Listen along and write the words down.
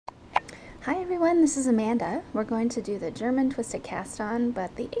Hi everyone, this is Amanda. We're going to do the German twisted cast on,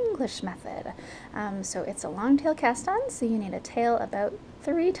 but the English method. So it's a long tail cast on, so you need a tail about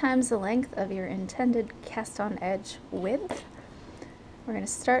 3 times the length of your intended cast on edge width. We're going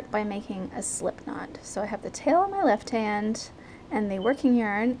to start by making a slip knot. So I have the tail in my left hand and the working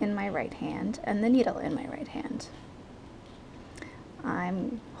yarn in my right hand and the needle in my right hand.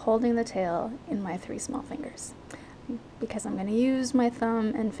 I'm holding the tail in my 3 small fingers because I'm going to use my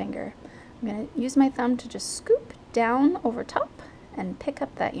thumb and finger. I'm going to use my thumb to just scoop down over top and pick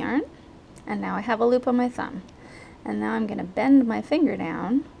up that yarn. And now I have a loop on my thumb. And now I'm going to bend my finger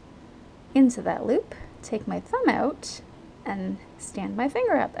down into that loop, take my thumb out, and stand my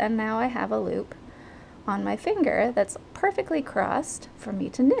finger up. And now I have a loop on my finger that's perfectly crossed for me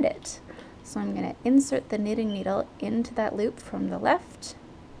to knit it. So I'm going to insert the knitting needle into that loop from the left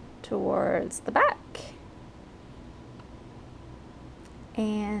towards the back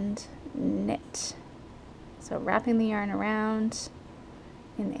and knit. So wrapping the yarn around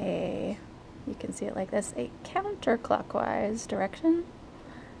in a, you can see it like this, a counterclockwise direction.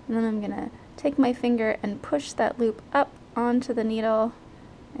 And then I'm going to take my finger and push that loop up onto the needle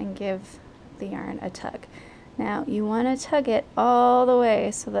and give the yarn a tug. Now you want to tug it all the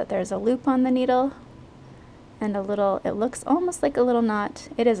way so that there's a loop on the needle and a little, it looks almost like a little knot.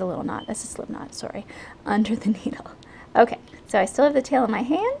 It is a little knot, it's a slip knot, sorry, under the needle. Okay, so I still have the tail in my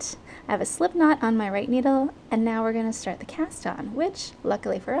hand, I have a slip knot on my right needle, and now we're going to start the cast on, which,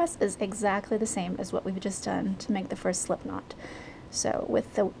 luckily for us, is exactly the same as what we've just done to make the first slip knot. So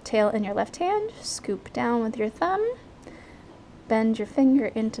with the tail in your left hand, scoop down with your thumb, bend your finger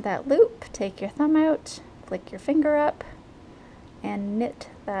into that loop, take your thumb out, flick your finger up, and knit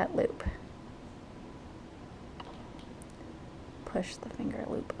that loop. Push the finger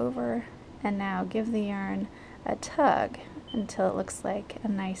loop over, and now give the yarn a tug until it looks like a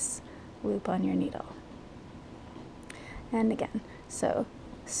nice loop on your needle. And again, so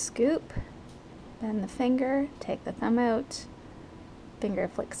scoop, bend the finger, take the thumb out, finger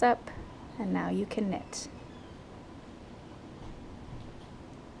flicks up, and now you can knit.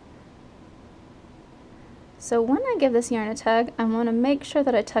 So when I give this yarn a tug, I want to make sure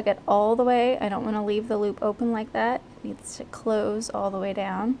that I tug it all the way. I don't want to leave the loop open like that. It needs to close all the way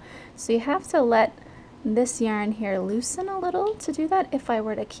down. So you have to let this yarn here loosen a little to do that. If I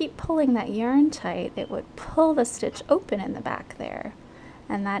were to keep pulling that yarn tight, it would pull the stitch open in the back there.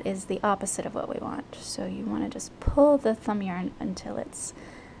 And that is the opposite of what we want. So you want to just pull the thumb yarn until it's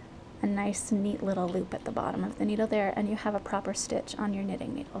a nice, neat little loop at the bottom of the needle there, and you have a proper stitch on your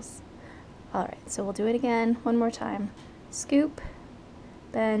knitting needles. Alright, so we'll do it again one more time. Scoop,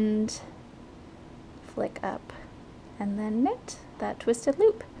 bend, flick up, and then knit that twisted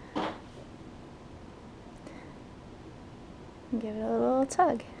loop. And give it a little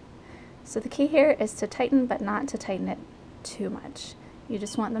tug. So the key here is to tighten, but not to tighten it too much. You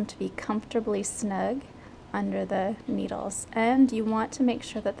just want them to be comfortably snug under the needles, and you want to make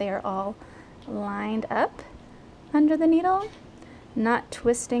sure that they are all lined up under the needle, not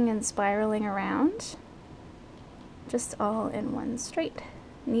twisting and spiraling around, just all in one straight,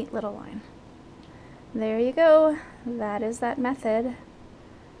 neat little line. There you go. That is that method.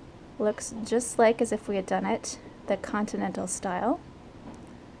 Looks just like as if we had done it the continental style,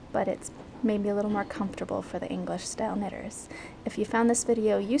 but it's maybe a little more comfortable for the English style knitters. If you found this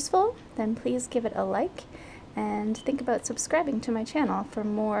video useful, then please give it a like and think about subscribing to my channel for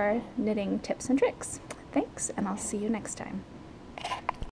more knitting tips and tricks. Thanks, and I'll see you next time.